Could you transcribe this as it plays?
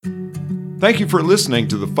Thank you for listening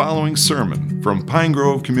to the following sermon from Pine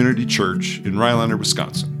Grove Community Church in Rhinelander,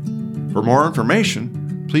 Wisconsin. For more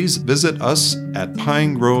information, please visit us at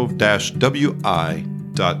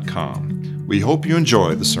pinegrove-wi.com. We hope you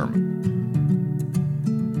enjoy the sermon.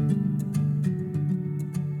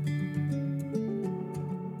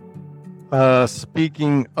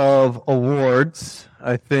 Speaking of awards,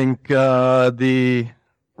 I think the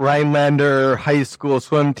Rhinelander High School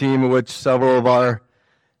swim team, which several of our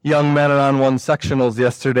young men are on, won sectionals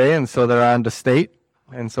yesterday, and so they're on to state.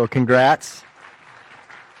 And so congrats.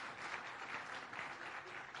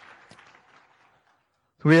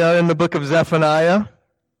 We are in the book of Zephaniah.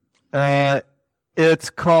 It's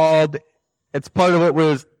part of what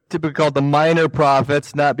was typically called the minor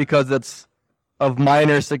prophets, not because it's of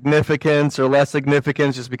minor significance or less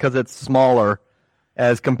significance, just because it's smaller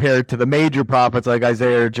as compared to the major prophets like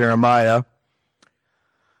Isaiah or Jeremiah.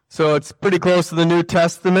 So it's pretty close to the New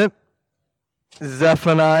Testament.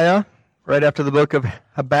 Zephaniah, right after the book of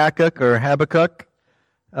Habakkuk,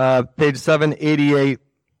 page 788.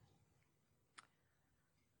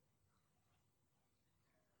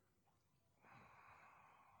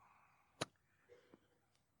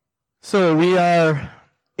 So we are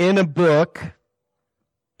in a book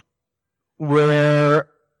where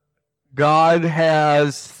God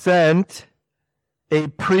has sent a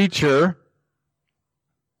preacher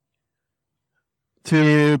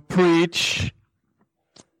to preach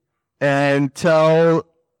and tell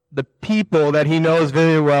the people that he knows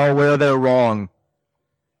very well where they're wrong,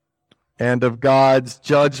 and of God's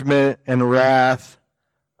judgment and wrath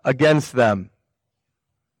against them.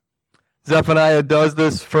 Zephaniah does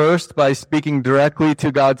this first by speaking directly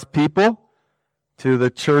to God's people, to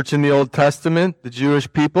the church in the Old Testament, the Jewish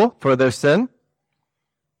people, for their sin.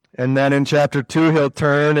 And then in chapter 2, he'll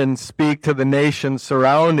turn and speak to the nations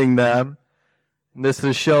surrounding them. And this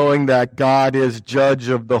is showing that God is judge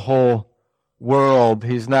of the whole world.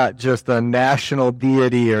 He's not just a national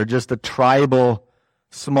deity or just a tribal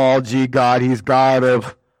small g God. He's God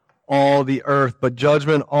of all the earth. But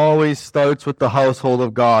judgment always starts with the household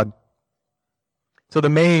of God. So the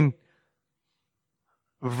main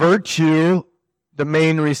virtue, the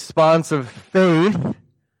main response of faith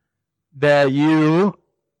that you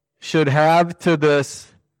should have to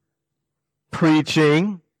this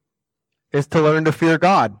preaching is to learn to fear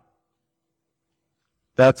God.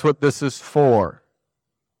 That's what this is for.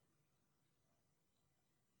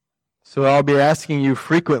 So I'll be asking you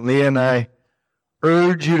frequently, and I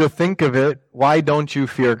urge you to think of it, why don't you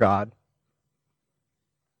fear God?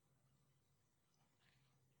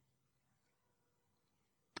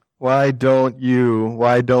 Why don't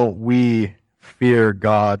we fear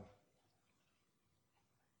God?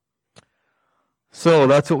 So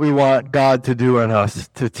that's what we want God to do in us,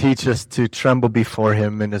 to teach us to tremble before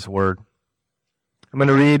Him in His Word. I'm going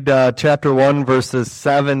to read chapter 1, verses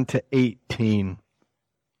 7 to 18.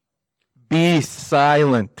 Be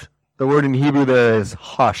silent. The word in Hebrew there is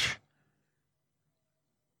hush.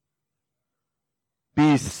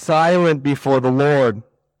 Be silent before the Lord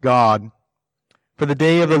God, for the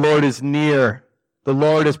day of the Lord is near. The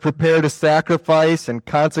Lord has prepared a sacrifice and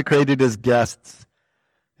consecrated His guests.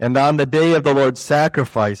 And on the day of the Lord's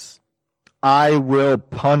sacrifice, I will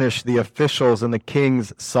punish the officials and the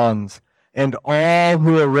king's sons, and all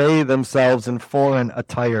who array themselves in foreign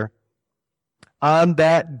attire. On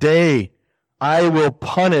that day, I will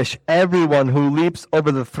punish everyone who leaps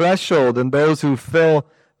over the threshold and those who fill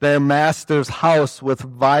their master's house with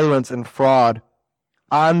violence and fraud.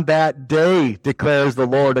 On that day, declares the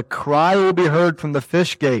Lord, a cry will be heard from the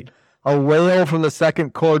fish gate, a wail from the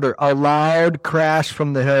second quarter, a loud crash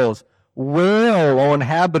from the hills. Wail, O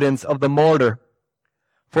inhabitants of the mortar,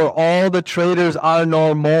 for all the traders are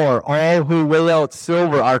no more. All who weigh out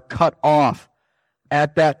silver are cut off.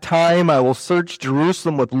 At that time I will search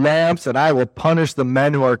Jerusalem with lamps, and I will punish the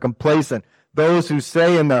men who are complacent, those who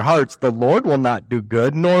say in their hearts, the Lord will not do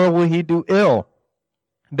good, nor will He do ill.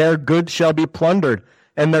 Their goods shall be plundered,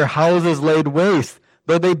 and their houses laid waste.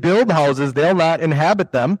 Though they build houses, they'll not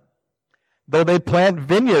inhabit them. Though they plant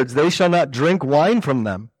vineyards, they shall not drink wine from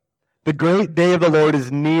them. The great day of the Lord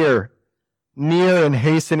is near and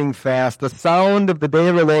hastening fast. The sound of the day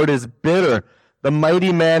of the Lord is bitter. The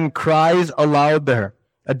mighty man cries aloud there.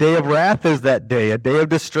 A day of wrath is that day, a day of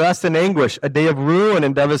distress and anguish, a day of ruin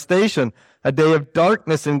and devastation, a day of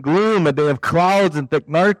darkness and gloom, a day of clouds and thick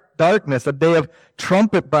darkness, a day of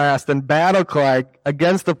trumpet blast and battle cry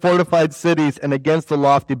against the fortified cities and against the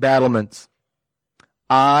lofty battlements.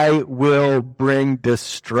 I will bring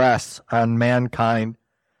distress on mankind,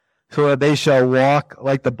 so that they shall walk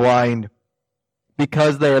like the blind,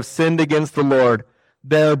 because they have sinned against the Lord.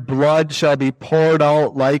 Their blood shall be poured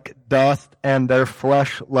out like dust, and their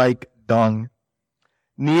flesh like dung.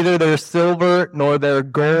 Neither their silver nor their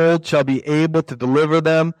gold shall be able to deliver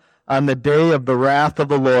them on the day of the wrath of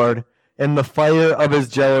the Lord, in the fire of his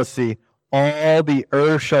jealousy. All the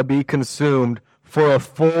earth shall be consumed. For a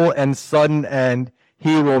full and sudden end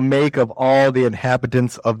he will make of all the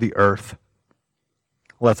inhabitants of the earth.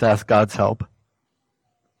 Let's ask God's help.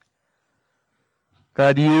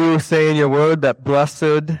 God, you say in your word that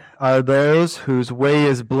blessed are those whose way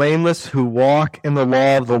is blameless, who walk in the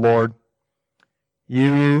law of the Lord.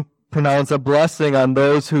 You pronounce a blessing on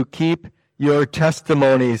those who keep your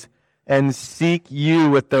testimonies and seek you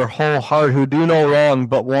with their whole heart, who do no wrong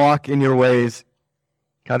but walk in your ways.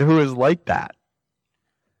 God, who is like that?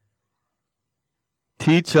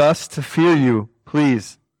 Teach us to fear you,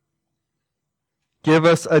 please. Give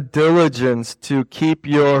us a diligence to keep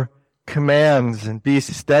your commands and be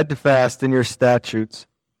steadfast in your statutes,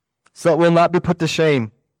 so that we'll not be put to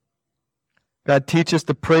shame. God, teach us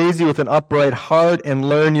to praise you with an upright heart and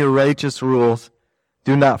learn your righteous rules.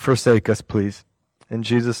 Do not forsake us, please. In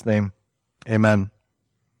Jesus' name, amen.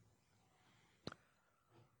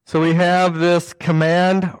 So we have this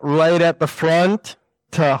command right at the front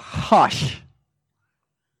to hush,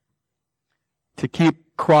 to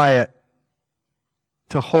keep quiet,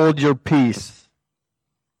 to hold your peace.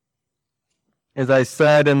 As I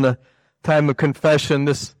said in the time of confession,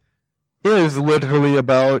 this is literally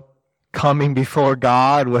about coming before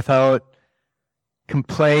God without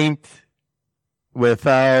complaint,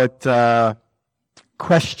 without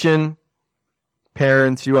question.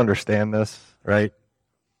 Parents, you understand this, right?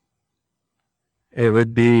 It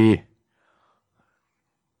would be,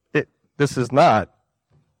 this is not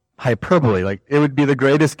hyperbole. Like, it would be the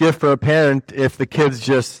greatest gift for a parent if the kids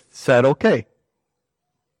just said, okay.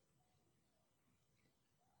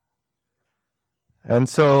 And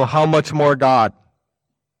so, how much more God?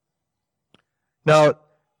 Now,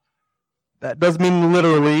 that doesn't mean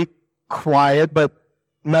literally quiet, but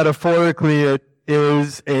metaphorically it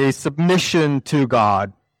is a submission to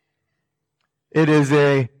God. It is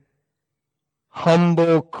a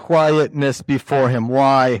humble quietness before him.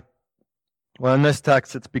 Why? Well, in this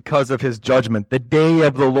text, it's because of his judgment. The day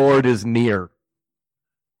of the Lord is near.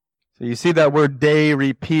 So you see that word day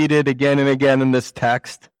repeated again and again in this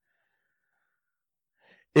text.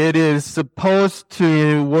 It is supposed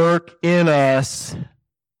to work in us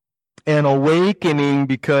an awakening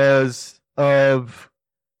because of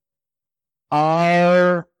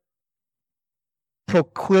our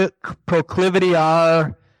proclivity,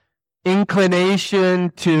 our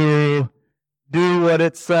inclination to do what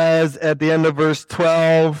it says at the end of verse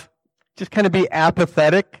 12, just kind of be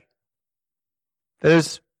apathetic.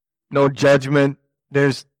 There's no judgment.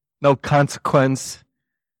 There's no consequence.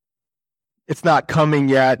 It's not coming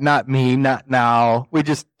yet, not me, not now. We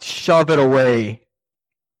just shove it away.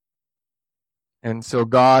 And so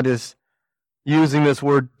God is using this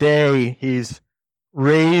word day. He's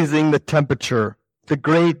raising the temperature. The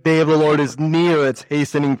great day of the Lord is near. It's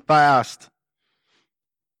hastening fast.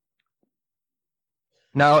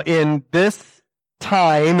 Now, in this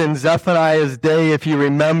time, in Zephaniah's day, if you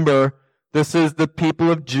remember, this is the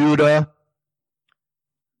people of Judah.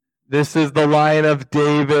 This is the line of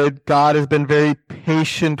David. God has been very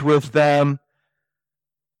patient with them.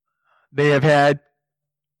 They have had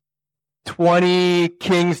 20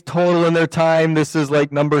 kings total in their time. This is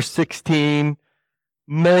like number 16.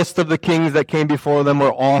 Most of the kings that came before them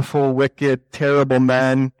were awful, wicked, terrible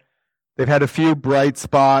men. They've had a few bright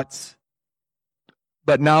spots.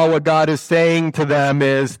 But now what God is saying to them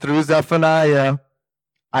is, through Zephaniah,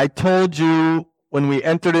 I told you when we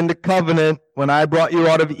entered into covenant, when I brought you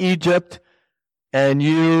out of Egypt, and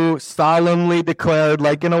you solemnly declared,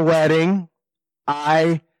 like in a wedding,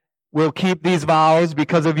 I will keep these vows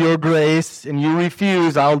because of your grace, and you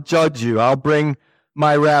refuse, I'll judge you. I'll bring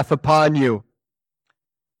my wrath upon you.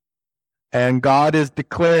 And God is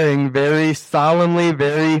declaring very solemnly,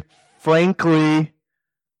 very frankly,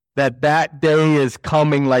 that day is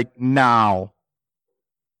coming like now.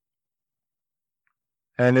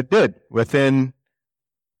 And it did. Within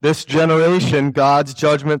this generation, God's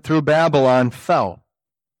judgment through Babylon fell.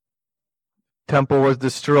 Temple was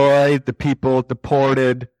destroyed, the people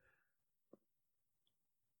deported.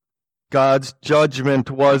 God's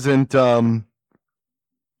judgment wasn't,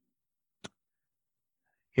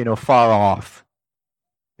 far off.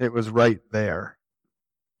 It was right there.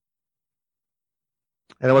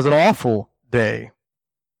 And it was an awful day.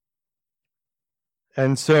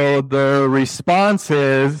 And so the response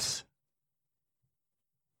is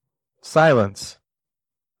silence.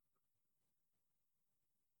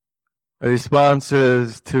 The response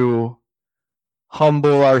is to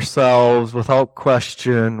humble ourselves without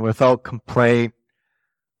question, without complaint,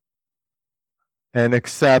 and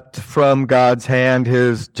accept from God's hand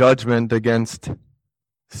his judgment against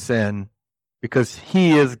sin, because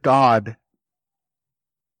he is God.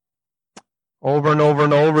 Over and over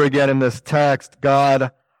and over again in this text,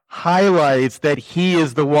 God highlights that he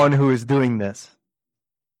is the one who is doing this.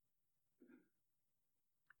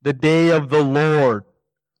 The day of the Lord,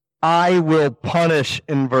 I will punish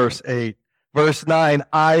in verse 8. Verse 9,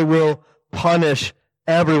 I will punish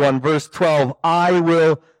everyone. Verse 12, I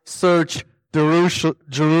will search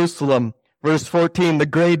Jerusalem. Verse 14, the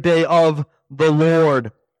great day of the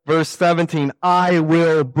Lord. Verse 17, I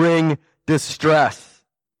will bring distress.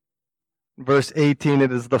 Verse 18,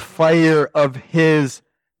 it is the fire of his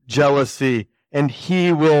jealousy, and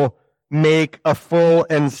he will make a full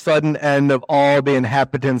and sudden end of all the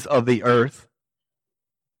inhabitants of the earth.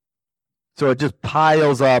 So it just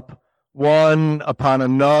piles up one upon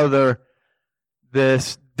another,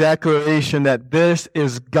 this declaration that this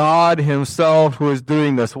is God himself who is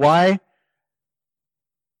doing this. Why?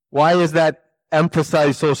 Why is that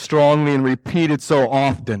emphasized so strongly and repeated so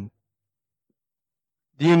often?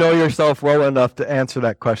 Do you know yourself well enough to answer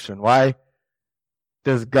that question? Why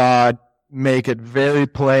does God make it very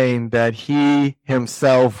plain that he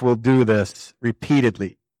himself will do this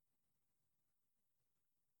repeatedly?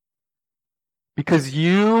 Because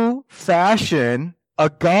you fashion a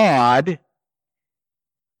God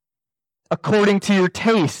according to your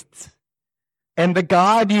tastes. And the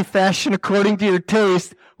God you fashion according to your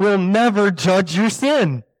taste will never judge your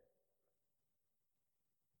sin.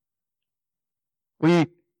 We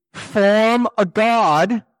form a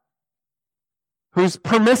God who's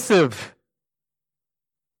permissive.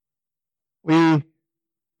 We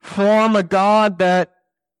form a God that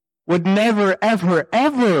would never, ever,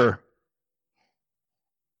 ever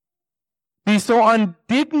be so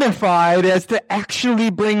undignified as to actually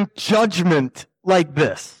bring judgment like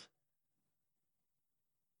this.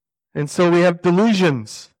 And so we have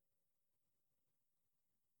delusions.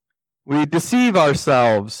 We deceive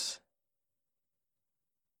ourselves.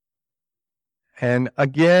 And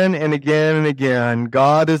again and again and again,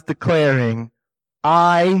 God is declaring,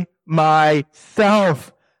 I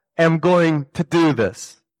myself am going to do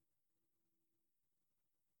this.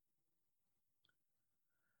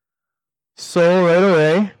 So right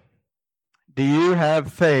away, do you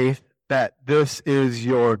have faith that this is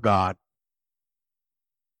your God?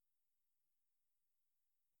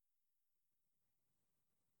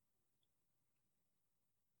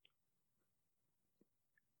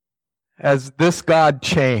 Has this God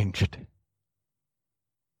changed?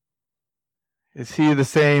 Is he the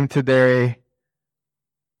same today,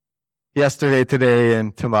 yesterday, today,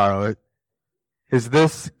 and tomorrow? Is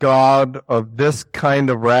this God of this kind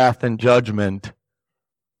of wrath and judgment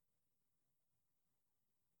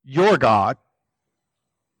your God?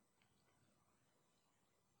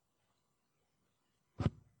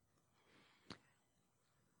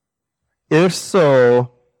 If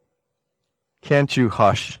so, can't you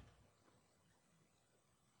hush?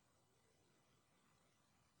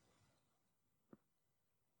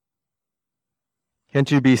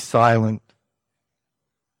 Can't you be silent?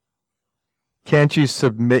 Can't you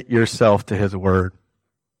submit yourself to his word?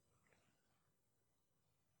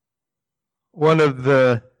 One of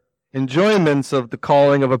the enjoyments of the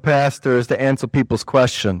calling of a pastor is to answer people's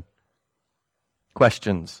questions.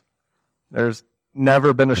 There's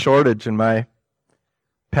never been a shortage in my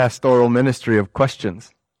pastoral ministry of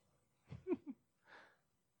questions.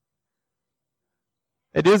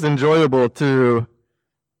 It is enjoyable to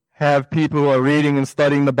have people who are reading and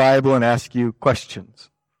studying the Bible and ask you questions.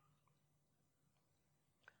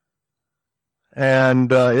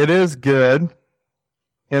 And it is good,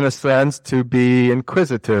 in a sense, to be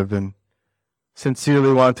inquisitive and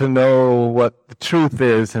sincerely want to know what the truth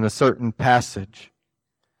is in a certain passage.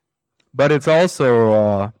 But it's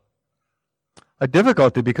also a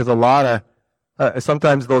difficulty because a lot of,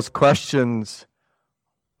 sometimes those questions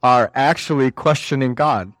are actually questioning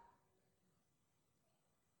God.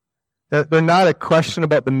 They're not a question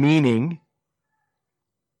about the meaning.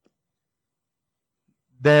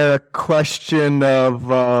 They're a question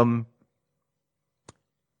of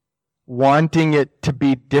wanting it to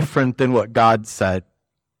be different than what God said.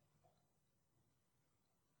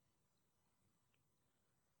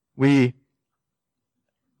 We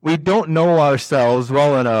don't know ourselves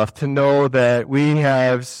well enough to know that we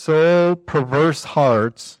have so perverse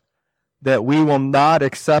hearts that we will not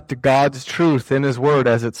accept God's truth in his word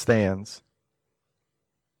as it stands.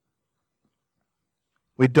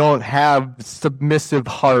 We don't have submissive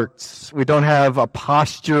hearts. We don't have a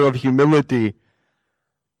posture of humility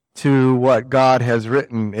to what God has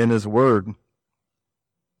written in His Word.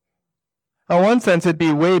 In one sense, it'd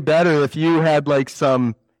be way better if you had like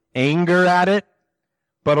some anger at it,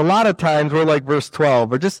 but a lot of times we're like verse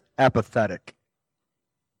 12, we're just apathetic.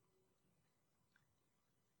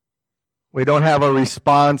 We don't have a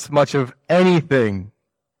response much of anything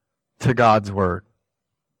to God's Word.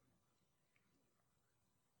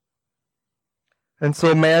 And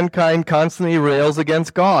so mankind constantly rails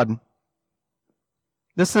against God.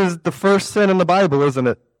 This is the first sin in the Bible, isn't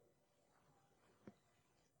it?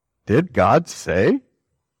 Did God say?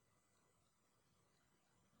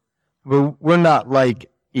 Well, we're not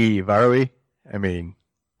like Eve, are we? I mean,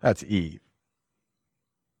 that's Eve.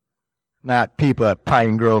 Not people at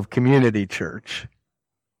Pine Grove Community Church.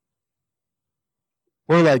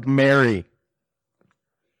 We're like Mary.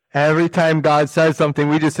 Every time God says something,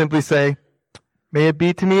 we just simply say, "May it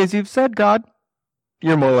be to me as you've said, God."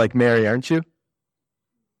 You're more like Mary, aren't you?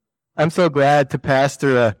 I'm so glad to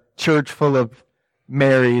pastor a church full of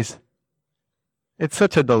Marys. It's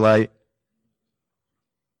such a delight.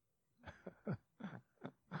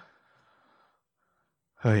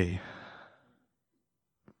 Hey.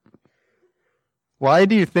 Why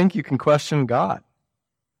do you think you can question God?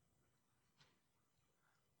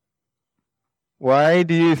 Why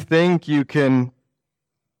do you think you can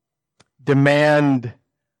demand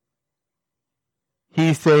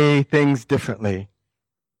He say things differently?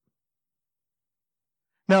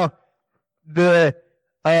 Now, the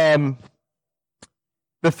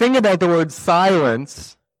thing about the word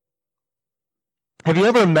silence, have you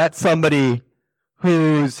ever met somebody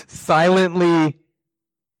who's silently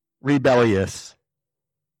rebellious?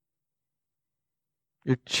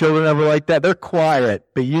 Your children ever like that? They're quiet,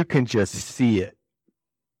 but you can just see it.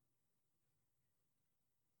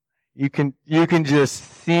 You can just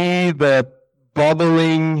see the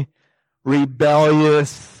bubbling,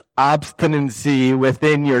 rebellious obstinacy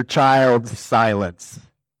within your child's silence.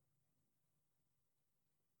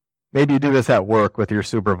 Maybe you do this at work with your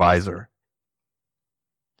supervisor.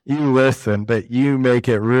 You listen, but you make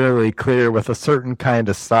it really clear with a certain kind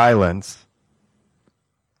of silence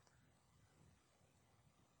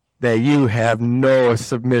that you have no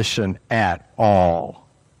submission at all.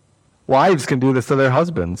 Wives can do this to their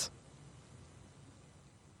husbands.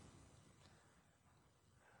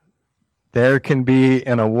 There can be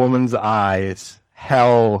in a woman's eyes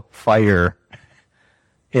hell fire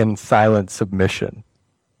in silent submission.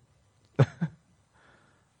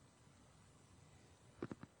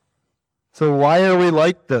 So why are we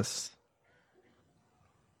like this?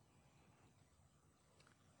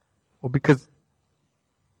 Well, because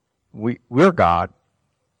we're God.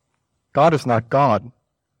 God is not God.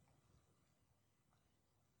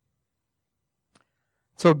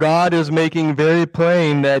 So God is making very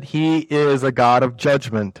plain that He is a God of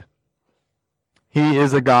judgment. He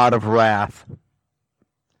is a God of wrath.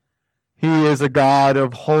 He is a God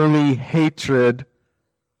of holy hatred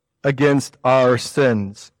against our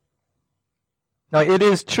sins. Now, it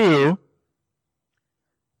is true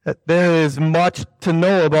that there is much to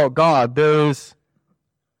know about God. There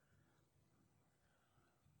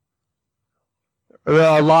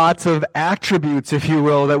are lots of attributes, if you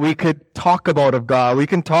will, that we could talk about of God. We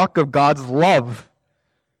can talk of God's love.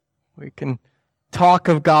 We can talk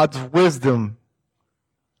of God's wisdom.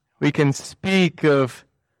 We can speak of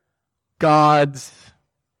God's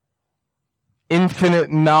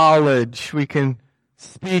infinite knowledge. We can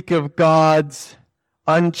speak of God's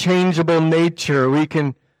unchangeable nature. We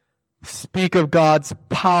can speak of God's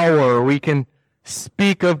power. We can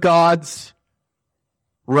speak of God's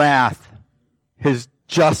wrath, His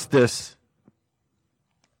justice,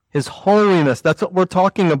 His holiness. That's what we're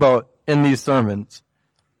talking about in these sermons.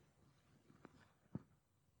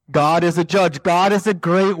 God is a judge. God is a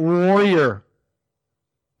great warrior.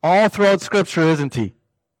 All throughout Scripture, isn't He?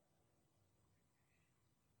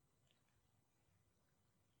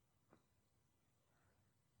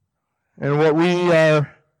 And what we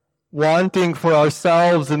are wanting for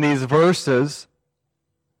ourselves in these verses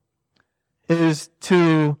is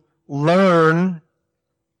to learn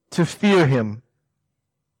to fear Him,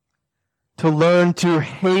 to learn to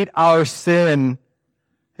hate our sin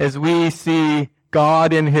as we see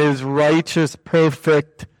God in His righteous,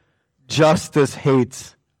 perfect justice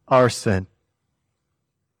hates our sin.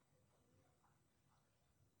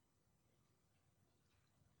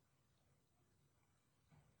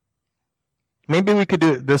 Maybe we could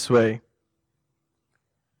do it this way.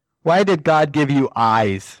 Why did God give you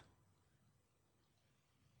eyes?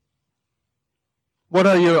 What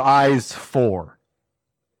are your eyes for?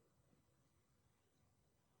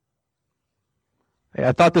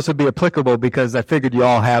 I thought this would be applicable because I figured you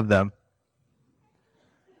all have them.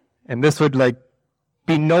 And this would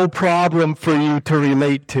be no problem for you to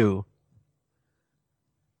relate to.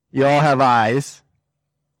 You all have eyes.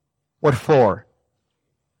 What for?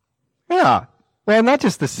 Yeah. Well, not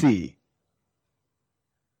just to see.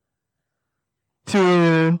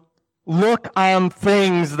 To look on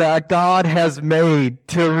things that God has made,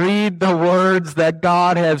 to read the words that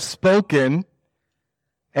God has spoken,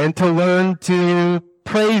 and to learn to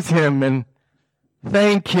praise Him and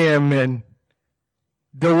thank Him and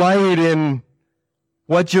delight in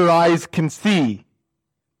what your eyes can see.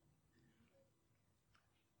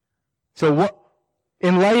 So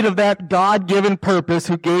in light of that God-given purpose,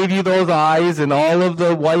 who gave you those eyes and all of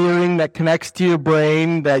the wiring that connects to your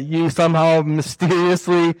brain, that you somehow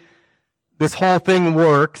mysteriously, this whole thing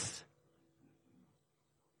works,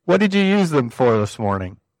 what did you use them for this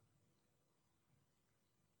morning?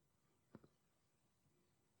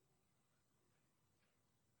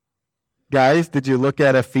 Guys, did you look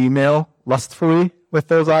at a female lustfully with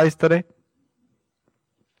those eyes today?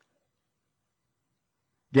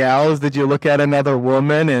 Gals, did you look at another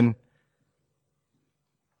woman and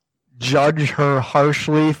judge her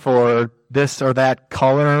harshly for this or that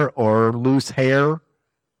color or loose hair?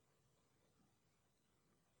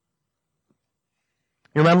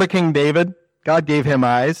 You remember King David? God gave him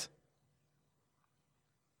eyes.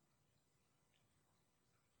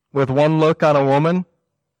 With one look on a woman,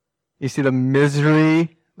 you see the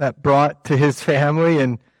misery that brought to his family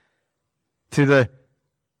and to the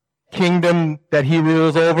kingdom that he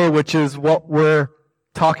rules over, which is what we're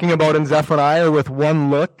talking about in Zephaniah with one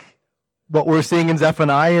look. What we're seeing in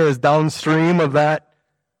Zephaniah is downstream of that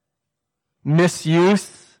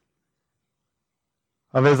misuse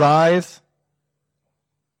of his eyes.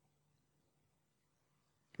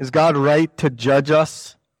 Is God right to judge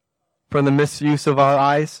us for the misuse of our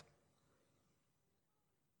eyes?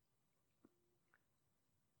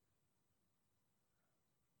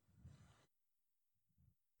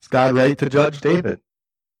 Is God right to judge David?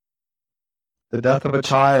 The death of a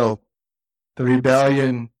child, the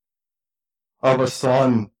rebellion of a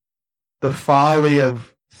son, the folly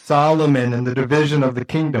of Solomon and the division of the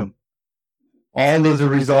kingdom, all as a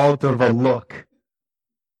result of a look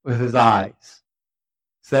with his eyes.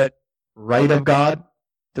 Is that right of God?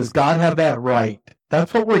 Does God have that right?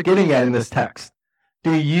 That's what we're getting at in this text.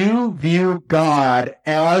 Do you view God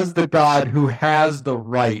as the God who has the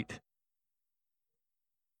right?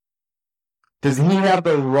 Does he have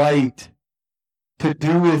the right to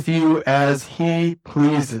do with you as he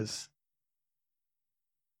pleases?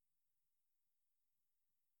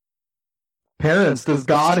 Parents, does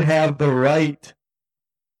God have the right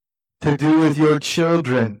to do with your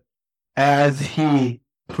children as he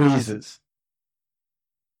pleases?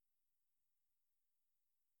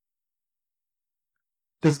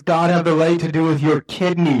 Does God have the right to do with your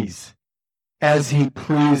kidneys as he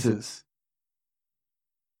pleases?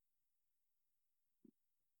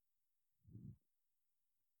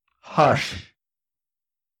 Hush.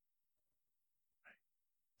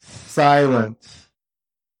 Silence.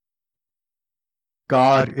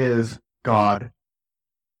 God is God.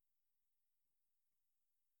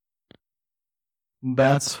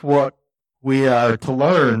 That's what we are to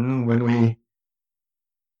learn when we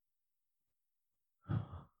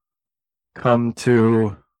come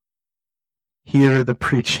to hear the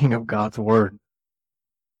preaching of God's word.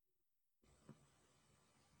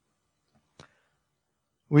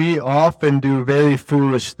 We often do very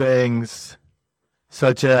foolish things,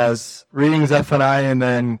 such as reading Zephaniah and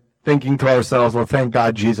then thinking to ourselves, well, thank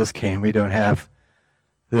God Jesus came. We don't have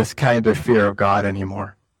this kind of fear of God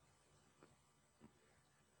anymore.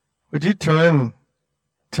 Would you turn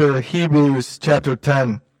to Hebrews chapter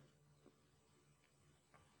 10?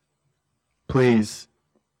 Please.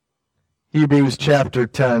 Hebrews chapter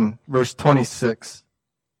 10, verse 26.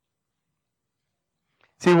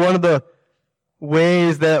 See, one of the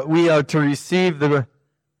ways that we are to receive the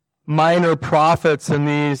minor prophets and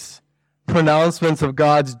these pronouncements of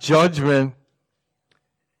God's judgment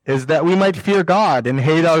is that we might fear God and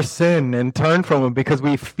hate our sin and turn from Him because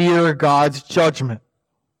we fear God's judgment.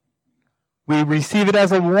 We receive it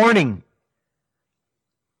as a warning.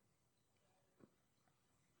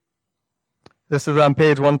 This is on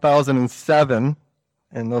page 1007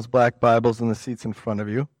 in those black Bibles in the seats in front of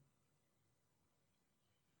you.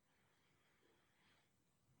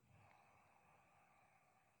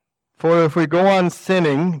 For if we go on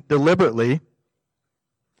sinning deliberately,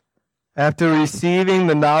 after receiving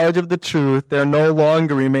the knowledge of the truth, there no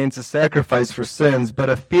longer remains a sacrifice for sins, but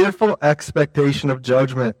a fearful expectation of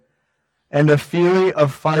judgment and a fury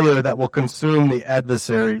of fire that will consume the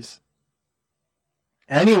adversaries.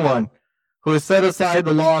 Anyone who has set aside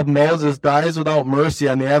the law of Moses dies without mercy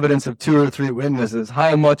on the evidence of 2 or 3 witnesses.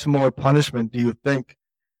 How much more punishment do you think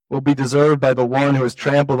will be deserved by the one who has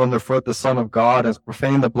trampled underfoot the Son of God, has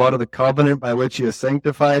profaned the blood of the covenant by which he is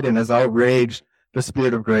sanctified, and has outraged the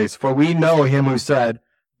Spirit of grace? For we know him who said,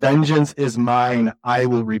 vengeance is mine, I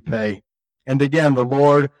will repay. And again, the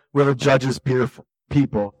Lord will judge his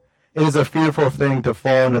people. It is a fearful thing to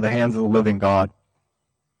fall into the hands of the living God.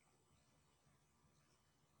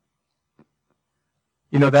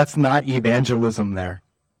 You know, that's not evangelism there.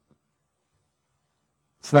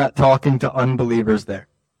 It's not talking to unbelievers there.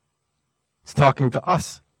 It's talking to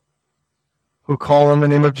us who call on the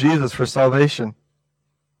name of Jesus for salvation.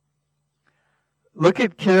 Look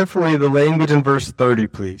at carefully the language in verse 30,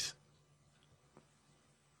 please.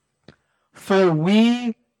 For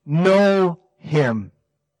we know him.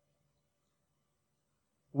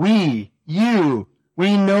 We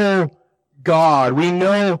know God. We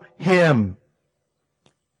know him.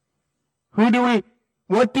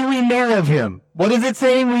 What do we know of him? What is it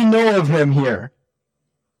saying we know of him here?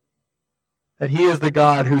 That he is the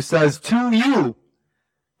God who says to you,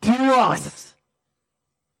 to us,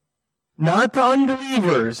 not to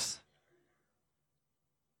unbelievers,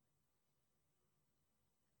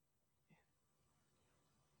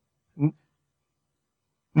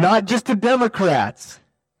 not just to Democrats,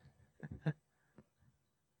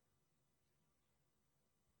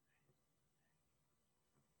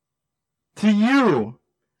 to you.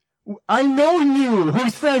 I know you, who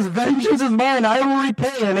says, vengeance is mine, I will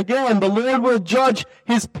repay. And again, the Lord will judge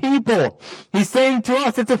his people. He's saying to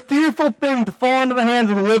us, it's a fearful thing to fall into the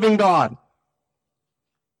hands of the living God.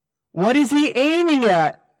 What is he aiming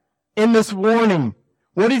at in this warning?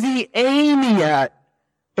 What is he aiming at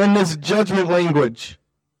in this judgment language?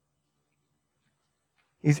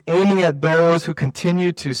 He's aiming at those who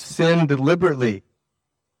continue to sin deliberately,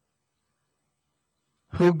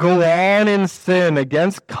 who go on in sin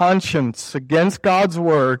against conscience, against God's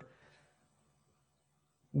word,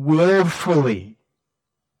 willfully.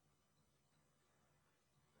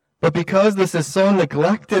 But because this is so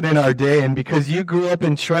neglected in our day, and because you grew up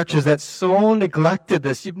in churches that so neglected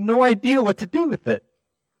this, you have no idea what to do with it.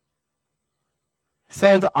 It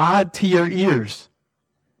sounds odd to your ears.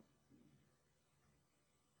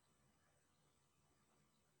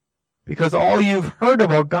 Because all you've heard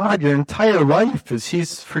about God your entire life is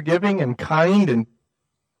he's forgiving and kind, and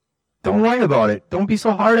don't worry about it. Don't be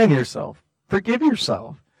so hard on yourself. Forgive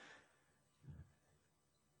yourself.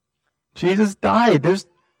 Jesus died. There's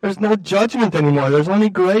no judgment anymore. There's only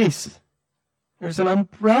grace. There's an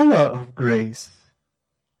umbrella of grace.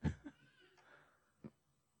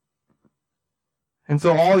 And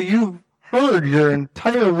so all you've heard your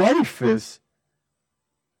entire life is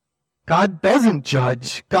God doesn't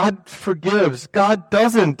judge. God forgives. God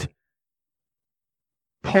doesn't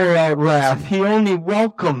pour out wrath. He only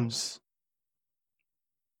welcomes.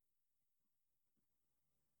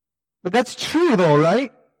 But that's true though,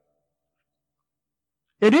 right?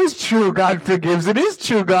 It is true God forgives. It is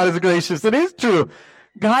true God is gracious. It is true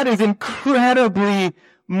God is incredibly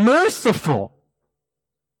merciful.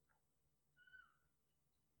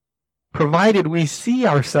 Provided we see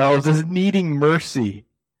ourselves as needing mercy.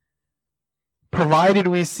 Provided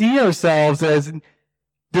we see ourselves as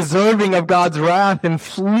deserving of God's wrath and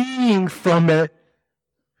fleeing from it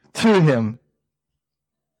to him.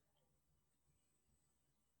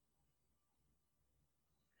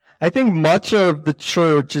 I think much of the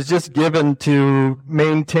church is just given to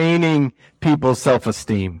maintaining people's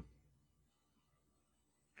self-esteem.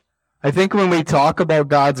 I think when we talk about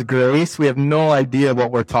God's grace, we have no idea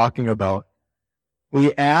what we're talking about.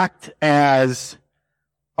 We act as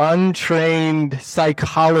untrained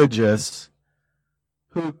psychologists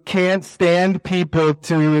who can't stand people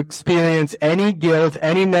to experience any guilt,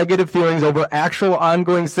 any negative feelings over actual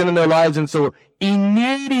ongoing sin in their lives, and so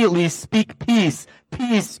immediately speak peace,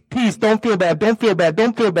 peace, peace, don't feel bad, don't feel bad,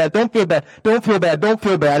 don't feel bad, don't feel bad, don't feel bad, don't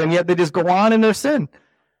feel bad, and yet they just go on in their sin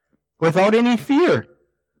without any fear.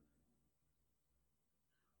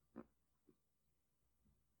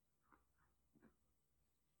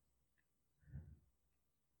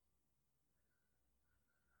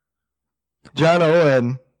 John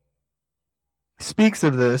Owen speaks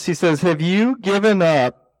of this. He says, have you given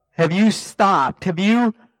up? Have you stopped? Have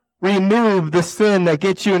you removed the sin that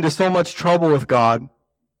gets you into so much trouble with God?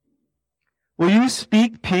 Will you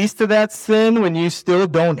speak peace to that sin when you still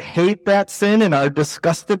don't hate that sin and are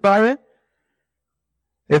disgusted by it?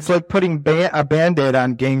 It's like putting a Band-Aid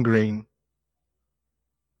on gangrene.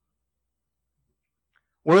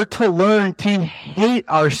 We're to learn to hate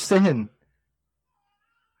our sin.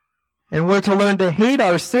 And we're to learn to hate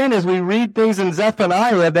our sin as we read things in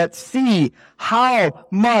Zephaniah that see how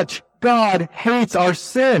much God hates our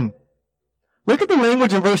sin. Look at the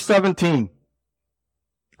language in verse 17.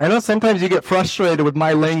 I know sometimes you get frustrated with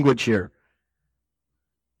my language here,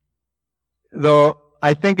 though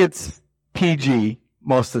I think it's PG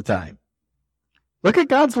most of the time. Look at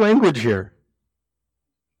God's language here.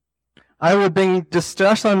 I will bring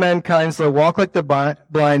distress on mankind, so they walk like the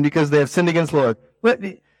blind because they have sinned against the Lord.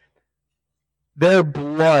 Their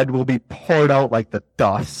blood will be poured out like the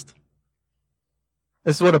dust.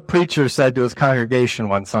 This is what a preacher said to his congregation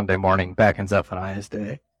one Sunday morning back in Zephaniah's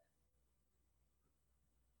day.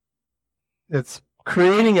 It's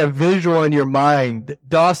creating a visual in your mind.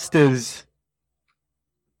 Dust is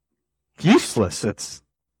useless. It's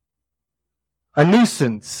a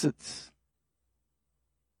nuisance.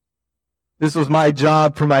 This was my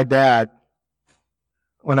job for my dad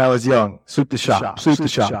when I was young. Sweep the shop, sweep the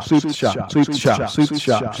shop, sweep the shop, sweep the shop, sweep the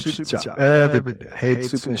shop, sweep the shop. Every day, hate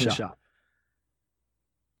sweeping the shop.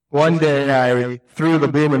 One day I threw the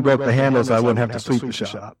beam and broke the handle so I wouldn't have to sweep the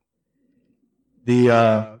shop.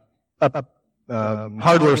 The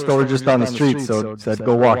hardware store just down the street so it said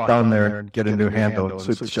go walk down there and get a new handle and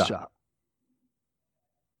sweep the shop.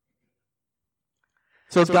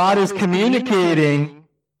 So God is communicating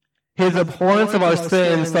His abhorrence of our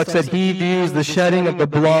sins such that He views the shedding of the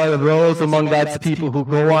blood of those among God's people who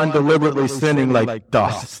go on deliberately sinning like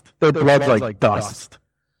dust. Their blood's like dust.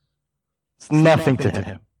 It's nothing to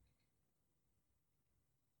Him.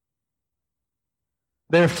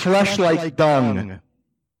 Their flesh like dung.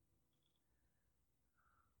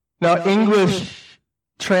 Now, English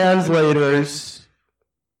translators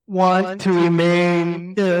want to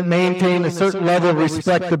maintain a certain level of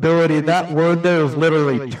respectability. That word there is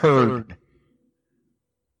literally turd.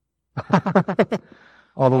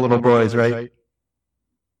 All the little boys, right?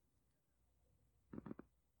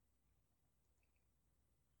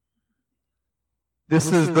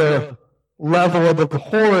 This is the level of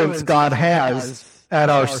abhorrence God has at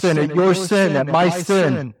our sin, at your sin, at my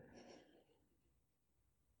sin.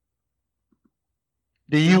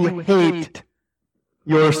 Do you hate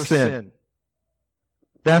your sin?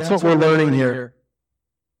 That's what we're learning here.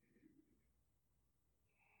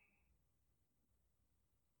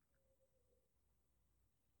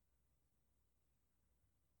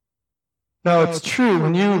 Now, it's true,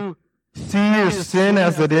 when you see your sin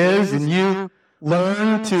as it is, and you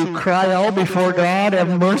learn to cry out before God,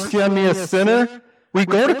 have mercy on me, a sinner, we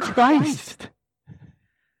go to Christ.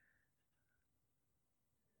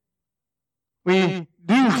 We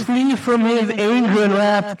do flee from His anger and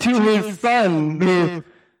wrath to His Son, who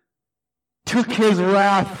took His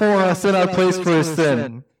wrath for us in our place for His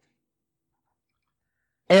sin.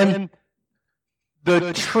 And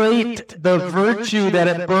the trait, the virtue that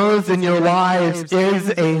it burns in your lives is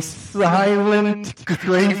a silent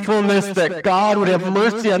gratefulness that God would have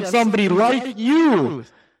mercy on somebody like you.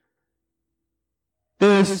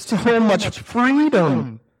 There's so much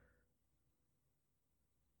freedom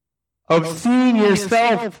of seeing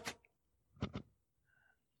yourself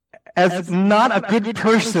as not a good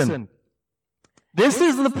person. This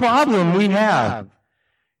is the problem we have.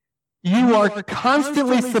 You are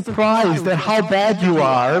constantly surprised at how bad you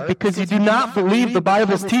are because you do not believe the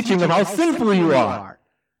Bible's teaching of how sinful you are.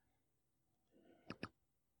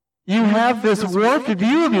 You have this warped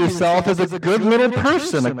view of yourself as a good little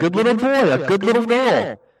person, a good little boy, a good little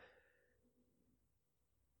girl.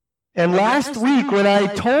 And last week when I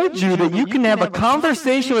told you that you can have a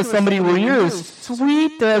conversation with somebody where you're as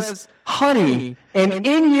sweet as honey, and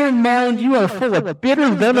in your mind you are full of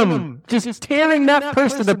bitter venom, just tearing that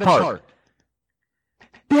person apart.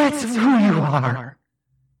 That's who you are.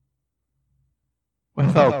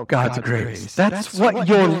 Without God's grace. That's what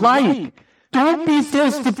you're like. Don't be so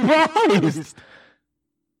surprised.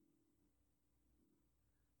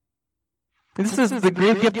 This is the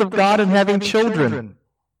great gift of God in having children.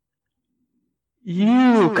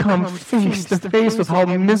 You come face to face with how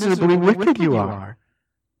miserably wicked you are.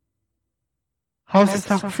 How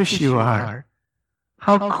selfish you are.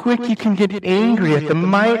 How quick you can get angry at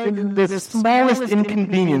the smallest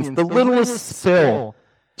inconvenience, the littlest spill.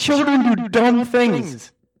 Children do dumb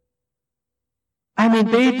things. I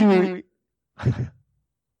mean, they do.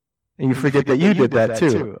 And you forget that you did that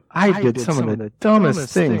too. I did some of the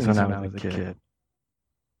dumbest things when I was a kid.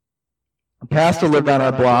 A pastor lived on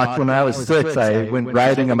our block. When I was 6, I went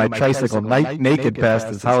riding on my tricycle naked past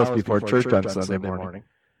his house before church on Sunday morning.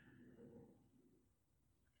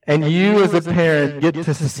 And you as a parent get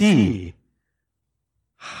to see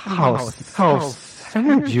how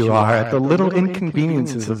concerned you are at the little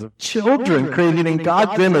inconveniences of children created in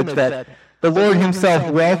God's image that the Lord himself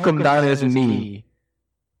welcomed on his knee.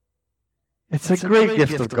 It's a great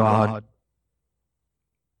gift of God.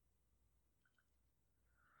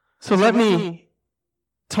 So let me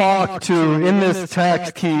talk to, in this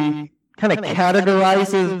text, he kind of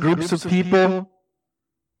categorizes groups of people.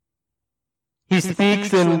 He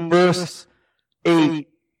speaks in verse 8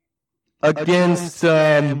 against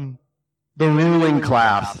the ruling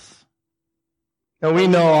class. Now we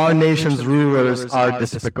know our nation's rulers are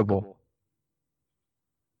despicable.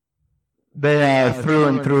 They are through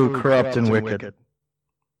and through corrupt and wicked.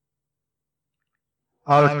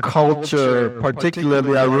 Our culture,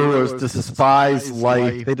 particularly our rulers, despise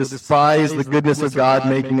life. They despise the goodness of God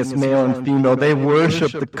making us male and female. They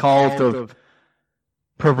worship the cult of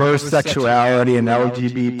perverse sexuality and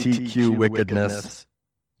LGBTQ wickedness.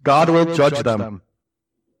 God will judge them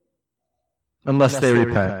unless they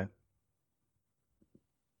repent.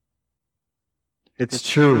 It's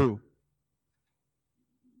true.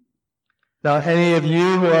 Now, any of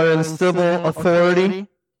you who are in civil authority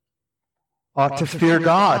ought to fear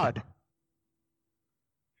God.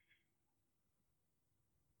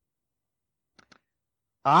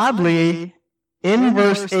 Oddly, in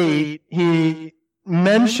verse 8, he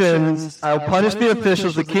mentions, I'll punish the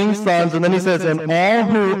officials, the king's sons, and then he says, and all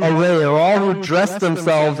who array, or all who dress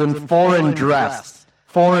themselves in foreign dress,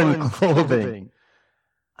 foreign clothing.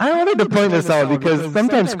 I wanted to point this out because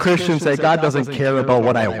sometimes Christians say God doesn't care about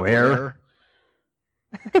what I wear.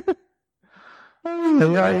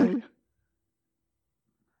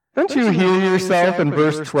 Don't you hear yourself in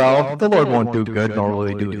verse 12? The Lord won't do good, nor will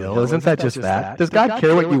he do ill. Isn't that just that? Does God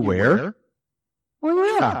care what you wear?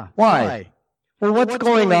 Well, yeah. Why? Well, what's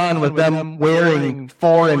going on with them wearing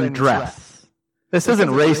foreign dress? This isn't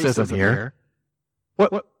racism here.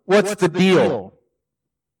 What's the deal?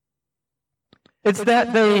 It's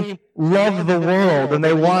that they love the world and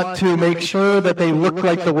they want to make sure that they look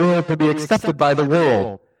like the world to be accepted by the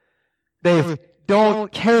world. They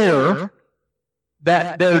don't care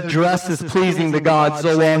that their dress is pleasing to God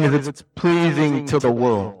so long as it's pleasing to the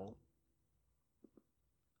world.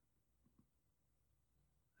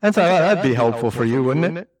 That'd be helpful for you,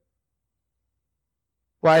 wouldn't it?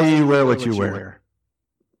 Why do you wear what you wear?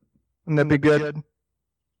 Wouldn't that be good?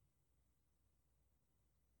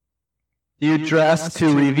 Do you dress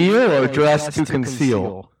to reveal or dress to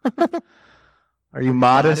conceal? Are you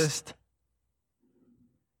modest?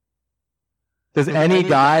 Does any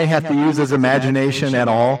guy have to use his imagination at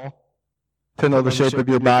all to know the shape of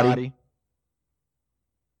your body?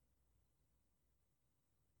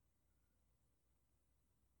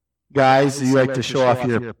 Guys, do you like to show off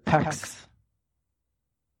your pecs?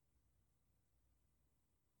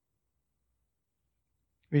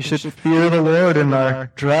 We should fear the Lord in our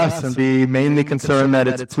dress and be mainly concerned that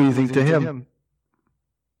it's pleasing to Him.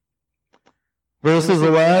 Verses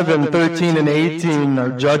 11, 13, and 18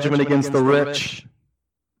 are judgment against the rich.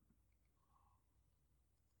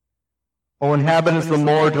 O inhabitants of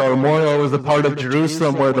Mordor, Mordor was a part of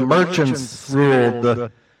Jerusalem where the merchants ruled.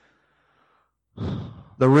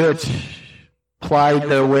 The rich plied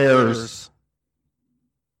their wares.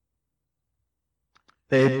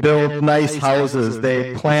 They build nice houses.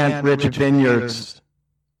 They plant rich vineyards.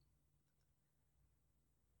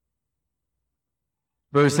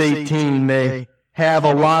 Verse 18, they have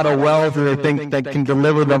a lot of wealth and they think that can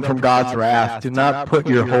deliver them from God's wrath. Do not put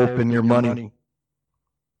your hope in your money.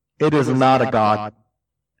 It is not a God.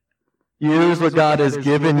 Use what God has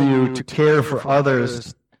given you to care for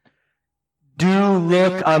others. Do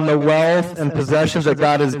look on the wealth and possessions that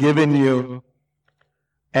God has given you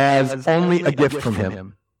as only a gift from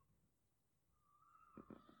Him.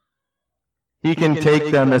 He can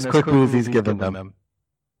take them as quickly as He's given them.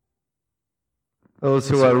 Those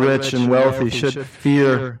who are rich and wealthy should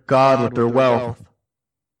fear God with their wealth.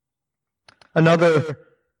 Another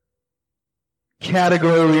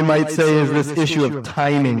category we might say is this issue of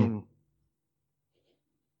timing.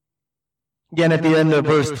 Again, at the end of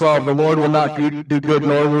verse 12, the Lord will not do good,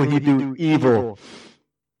 nor will He do evil.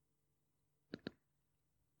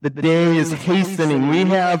 The day is hastening. We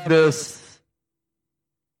have this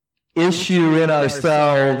issue in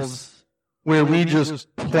ourselves where we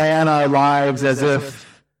just plan our lives as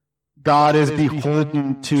if God is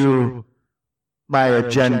beholden to my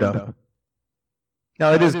agenda.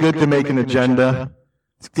 Now, it is good to make an agenda.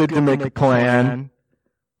 It's good to make a plan.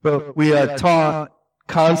 But we are taught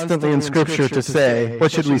constantly in Scripture to say,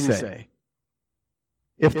 what should we say?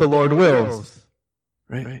 If the Lord wills.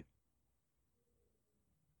 Right?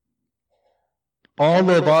 All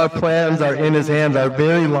of our plans are in His hands. Our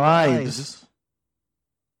very lives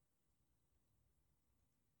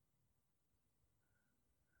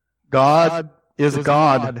God is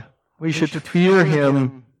God. We should fear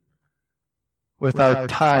him with our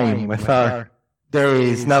time, with our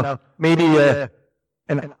days. Now, maybe a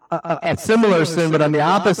similar sin, but on the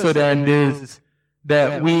opposite end is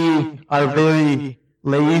that we are very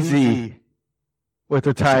lazy with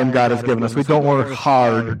the time God has given us. We don't work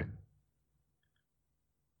hard.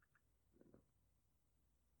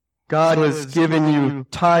 God has given you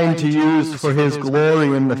time to use for his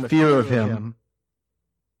glory and the fear of him.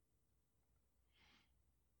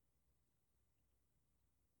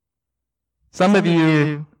 Some of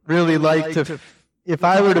you really like to, if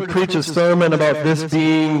I were to preach a sermon about this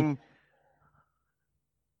being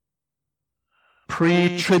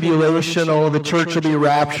pre-tribulational, the church will be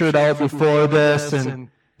raptured out before this, and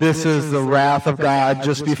this is the wrath of God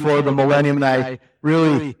just before the millennium, and I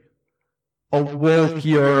really awoke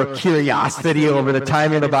your curiosity over the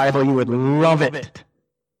time in the Bible, you would love it.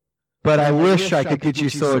 But I wish I could get you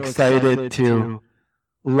so excited to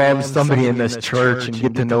love somebody in this church and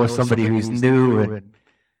get to know somebody who's new and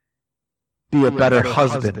be a better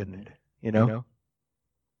husband, you know?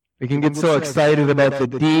 We can get so excited about the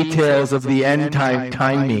details of the end time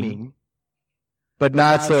timing, but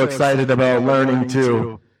not so excited about learning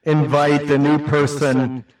to invite the new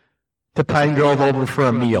person to Pine Grove over for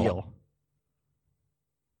a meal.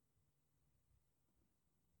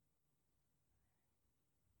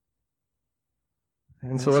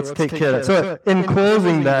 And so let's take care of it. So in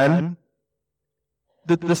closing then,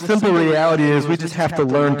 the simple reality is we just have to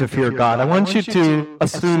learn to fear God. I want you to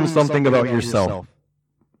assume something about yourself.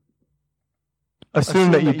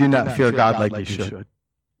 Assume that you do not fear God like you should.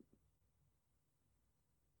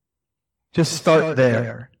 Just start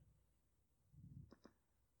there.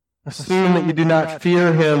 Assume that you do not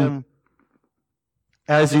fear him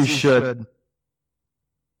as you should.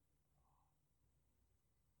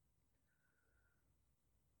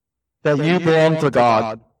 That you belong to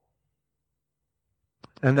God,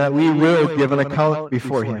 and that we will give an account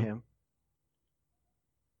before him.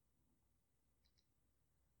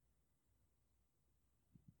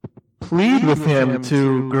 Plead with him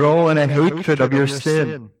to grow in a hatred of your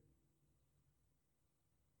sin,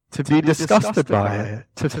 to be disgusted by it,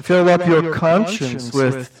 to fill up your conscience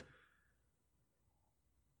with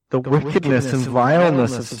the wickedness and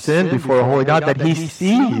vileness of sin before a holy God that he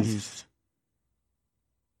sees.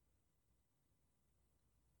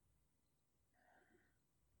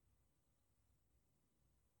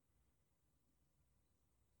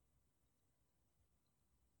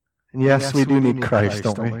 And yes, we do need Christ,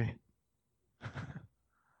 don't we?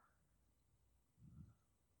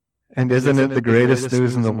 And isn't it the greatest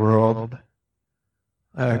news in the world?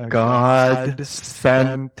 God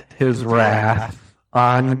sent his wrath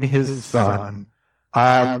on his Son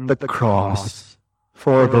on the cross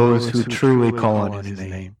for those who truly call on his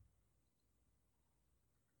name.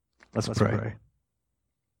 Let's pray.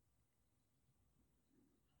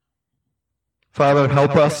 Father,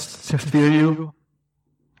 help us to fear you.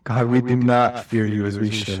 God, we do not fear you as we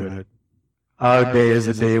should. Our day is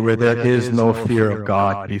a day where there is no fear of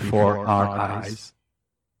God before our eyes.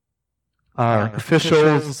 Our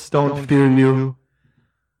officials don't fear you.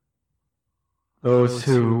 Those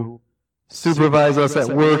who supervise us at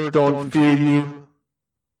work don't fear you.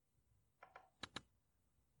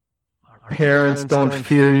 Our parents don't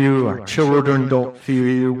fear you. Our children don't fear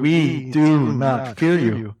you. We do not fear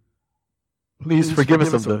you. Please forgive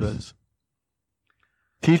us of this.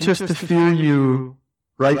 Teach us to fear you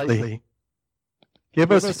rightly.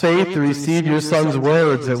 Give us faith to receive your Son's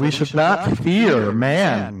words that we should not fear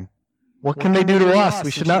man. What can they do to us?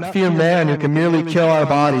 We should not fear man who can merely kill our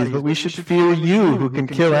bodies, but we should fear you who can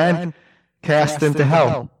kill and cast into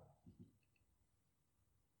hell.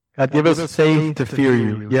 God, give us faith to fear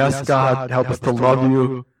you. Yes, God, help us to love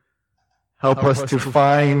you. Help us to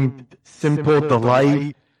find simple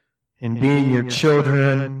delight in being your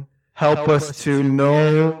children. Help us to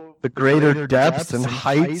know the greater depths and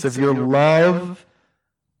heights of your love,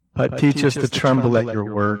 but teach us to tremble at your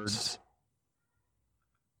words.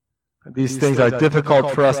 These things are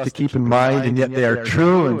difficult for us to keep in mind, and yet they are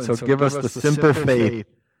true, and so give us the simple faith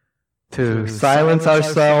to silence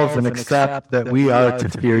ourselves and accept that we are to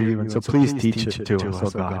fear you. And so please teach it to us, oh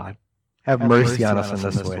God. Have mercy on us in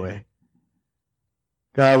this way.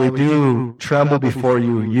 God, we do tremble before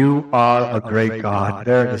you. You are a great God.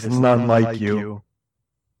 There is none like you.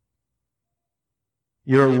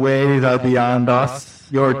 Your ways are beyond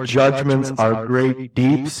us. Your judgments are great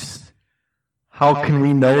deeps. How can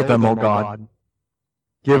we know them, O God?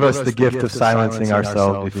 Give us the gift of silencing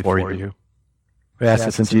ourselves before you. We ask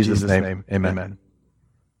this in Jesus' name. Amen.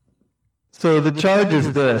 So the charge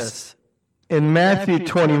is this. in Matthew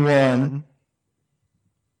 21,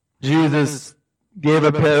 Jesus gave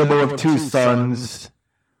a parable of two sons.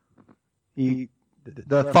 The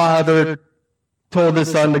father told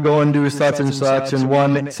his son to go and do such and such, and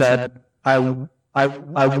one said, I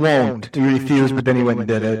won't. He refused, but then he went and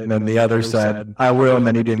did it. And then the other said, I will, and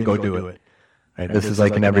then he didn't go do it. Right? This is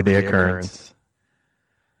like an everyday occurrence.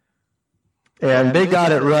 And they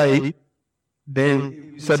got it right.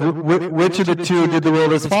 They said, which of the two did the will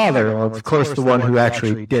of his father? Well, of course, the one who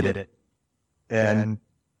actually did it. And,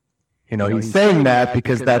 he's saying that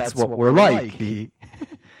because that's what we're like.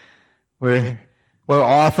 We're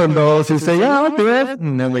often those who say, yeah, I'll do it,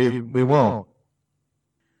 and then we won't.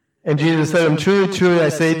 And Jesus said, truly, truly, I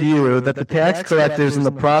say to you that the tax collectors and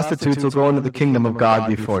the prostitutes will go into the kingdom of God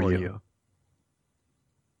before you.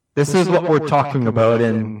 This is what we're talking about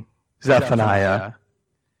in Zephaniah.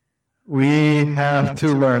 We have to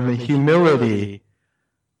learn the humility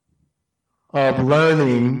of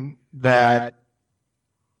learning that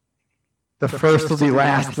the first will be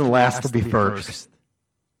last and the last will be first.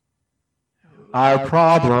 Our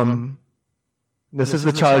problem, this is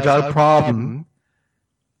the charge, our problem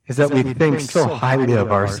is that we think so highly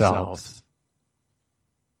of ourselves.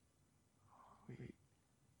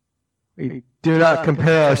 We do not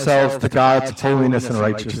compare ourselves to God's holiness and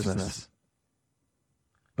righteousness,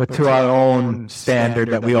 but to our own standard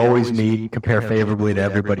that we always meet and compare favorably to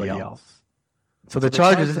everybody else. So the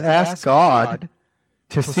charge is ask God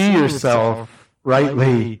to see yourself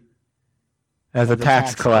rightly as a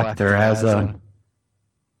tax collector, as a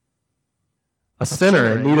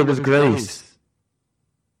sinner in need of his grace,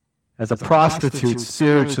 as a prostitute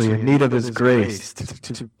spiritually in need of his grace,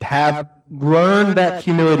 to have learned that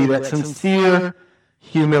humility, that sincere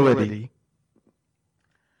humility.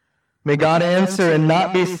 May God answer and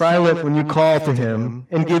not be silent when you call to him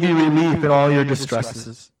and give you relief in all your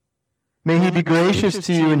distresses. May he be gracious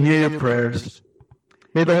to you and hear your prayers.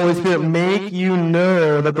 May the Holy Spirit make you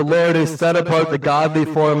know that the Lord has set apart the godly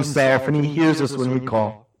for himself, and he hears us when we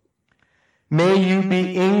call. May you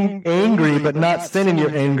be angry, but not sin in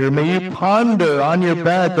your anger. May you ponder on your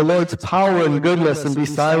bed the Lord's power and goodness and be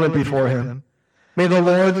silent before him. May the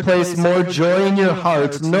Lord place more joy in your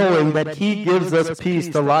hearts, knowing that he gives us peace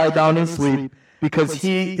to lie down and sleep, because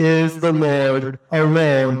he is the Lord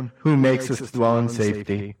alone who makes us dwell in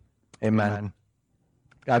safety. Amen.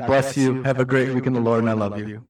 God bless you. Have a great week in the Lord, and I love you.